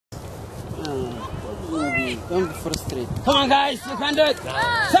Don't be frustrated. Come on, guys, you can do it.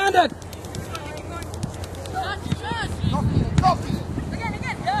 Send it.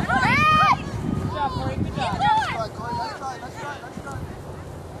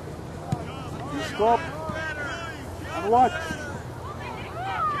 Stop and watch.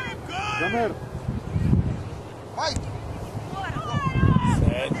 Come here. Mike.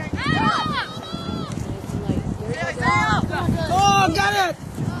 Oh, got it.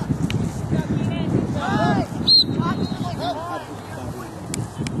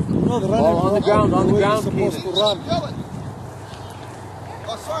 Ball on the ground, Supposed to run.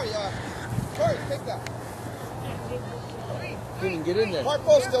 Oh, sorry, take that. Keenan, get in there. Hard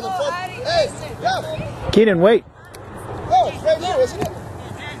post still in front. Hey, yeah. Keenan, wait. No, it's right here, isn't it?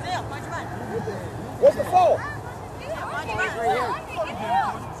 Where's the foul?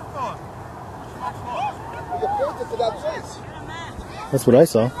 You pointed to that place. That's what I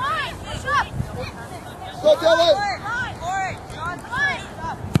saw. Go, Dylan.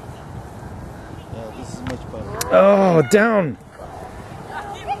 Yeah, this is much better. Oh, down.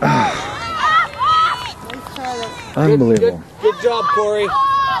 Unbelievable. Good job, Corey.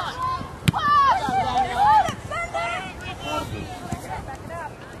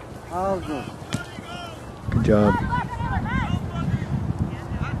 Good job. Come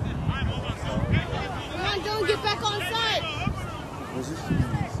on, don't get back on side.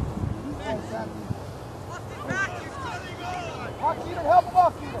 Help him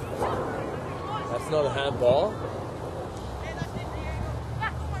off, Keaton. That's not a handball.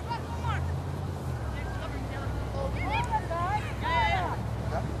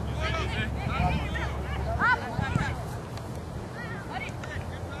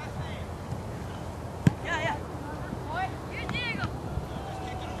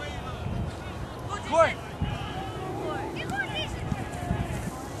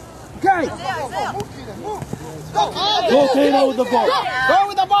 Move, Keaton, move. Go, Go, Kano, with the ball. Go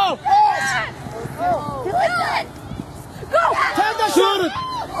with the ball. Do it. Go. Take the shot.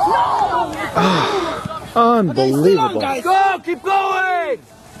 Unbelievable. Go, keep going.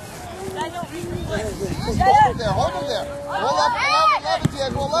 Hold him there, hold him there. Roll up, 11,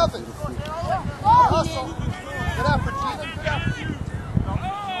 Diego, 11. Hustle. Good effort, Keaton, good effort.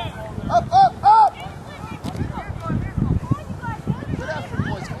 Up, up, up. Good effort,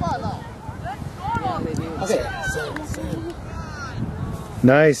 boys, come on now. Okay.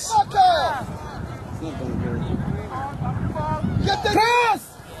 Nice. Get the Cross.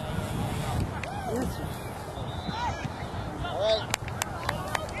 All right.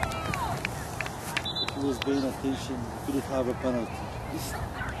 If he was paying attention, he could have a penalty. Just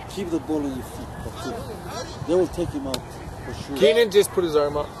keep the ball on your feet. That's it. They will take him out for sure. Keenan just put his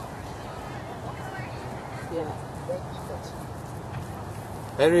arm up.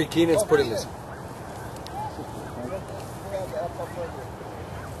 Henry Keenan's putting his.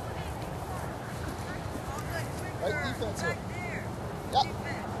 Right defense here. Yep.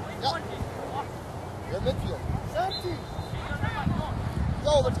 Yep. You're midfield.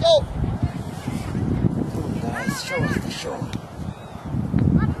 Go, let's go. Guys, show us the show.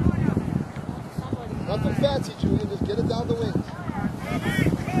 Nothing fancy, Julian. Just get it down the wings.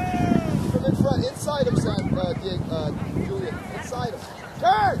 Keep him in front. Inside him, Julian. Inside him.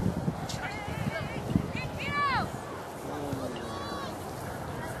 Turn!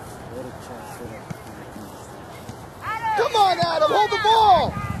 Come on, Adam. Hold the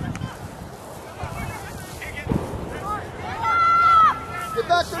ball. Get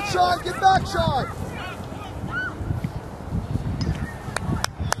back there, Sean. Get back, Sean.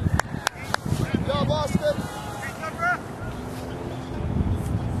 Good job, Austin.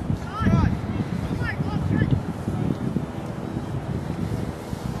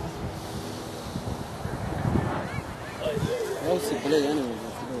 What's the play anyway?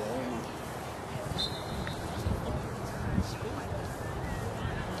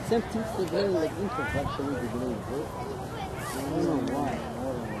 Same thing they play like Inter actually they play. I don't know why.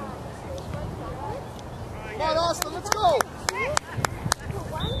 Come on, Austin, let's go.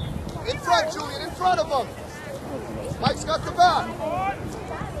 In front, Julian, in front of him. Mike's got the back.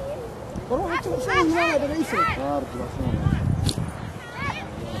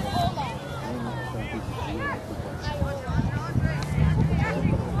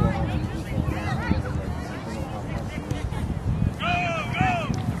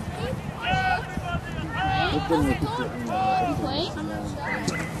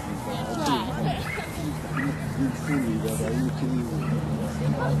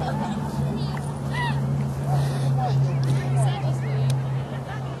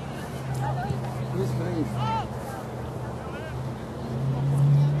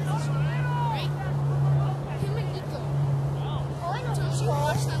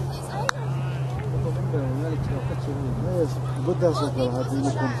 بدها سكر هذه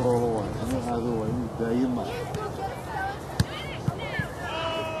اللي كنترولوها يعني هذا هو دايما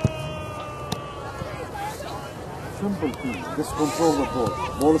simple thing just control the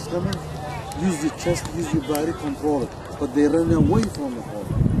ball is coming use your chest use your body control it but they run away from the ball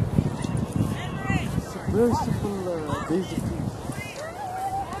it's a very simple basic thing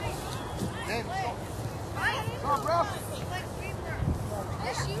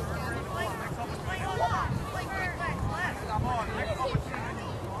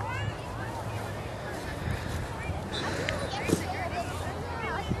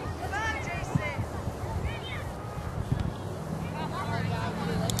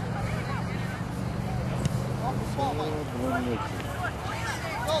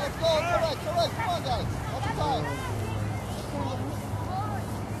Let's go, correct, come on guys, that's the time.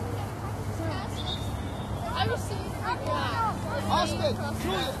 Austin,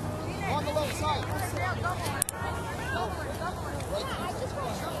 Julian, on the left side.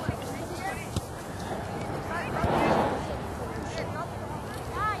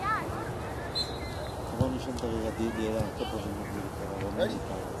 Ready?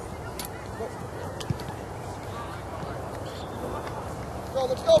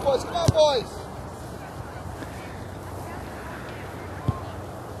 Let's go, boys. Come on, boys.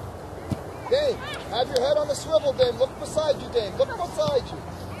 Dave, have your head on the swivel, Dave. Look beside you, Dave. Look beside you.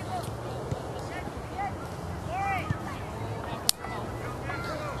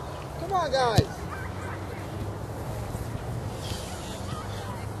 Come on, guys.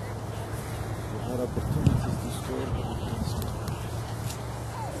 We had opportunities to score, but we didn't score.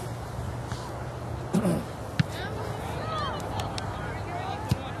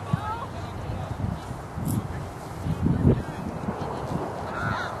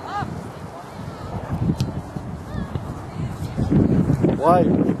 Why?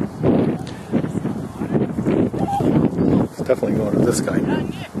 It's definitely going to this guy.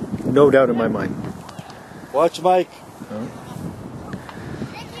 No doubt in my mind. Watch Mike.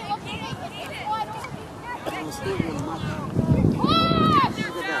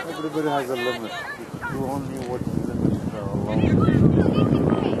 Everybody has a limit. You only what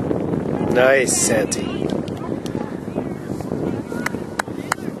limit. Nice, Santi.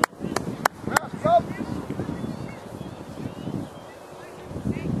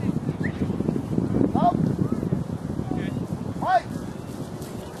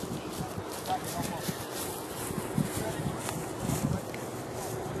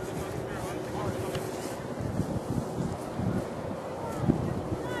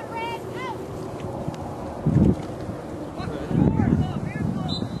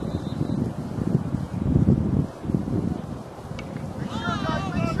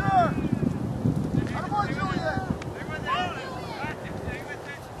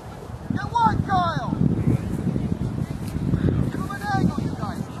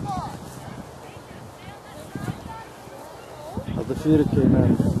 The fear came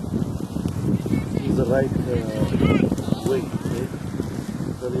in. He's the right wing. Okay?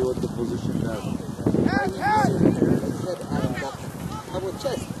 Tell you what the position now.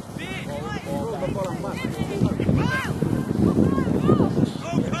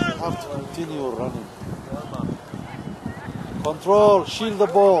 You have to continue running. Control, shield the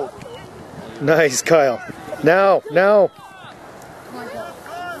ball. Nice, Kyle. Now.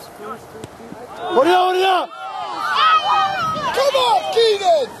 Hurry up! Come on,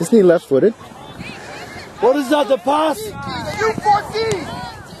 Keenan! Isn't he left-footed? What is that, the pass? Keenan, you 14!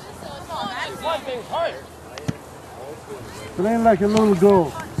 Playing like a little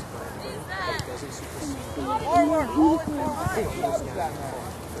goal.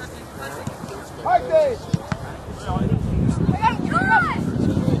 Right, Dave!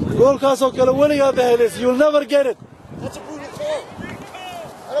 Goal kaasoo kale weligaa bahelis. You'll never get it. That's a brutal call.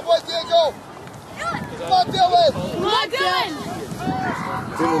 Attaboy, Diego! Come on, Dylan! Come on, Dylan!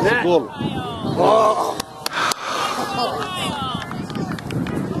 It's a goal. Oh.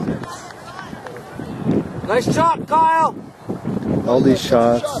 Nice shot, Kyle. All these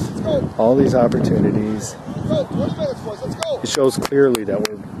shots, all these opportunities. Go, 20 minutes, boys, let's go! It shows clearly that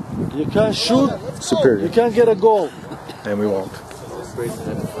we're You can't shoot, superior, you can't get a goal. and we won't. Right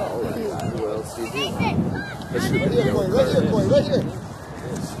here, Corey, right here.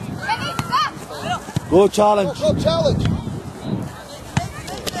 Go challenge. Go, challenge.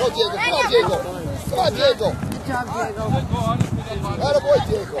 Go, Diego, come on, Diego. Come on, Diego. Good job, Diego. Attaboy,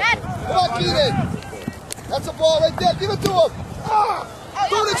 Diego. Come on, Keenan. That's a ball right there. Give it to him. Ah!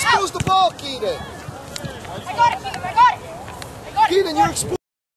 Don't expose the ball, Keenan. I got it, Keenan. I got it. Keenan, you're exposed.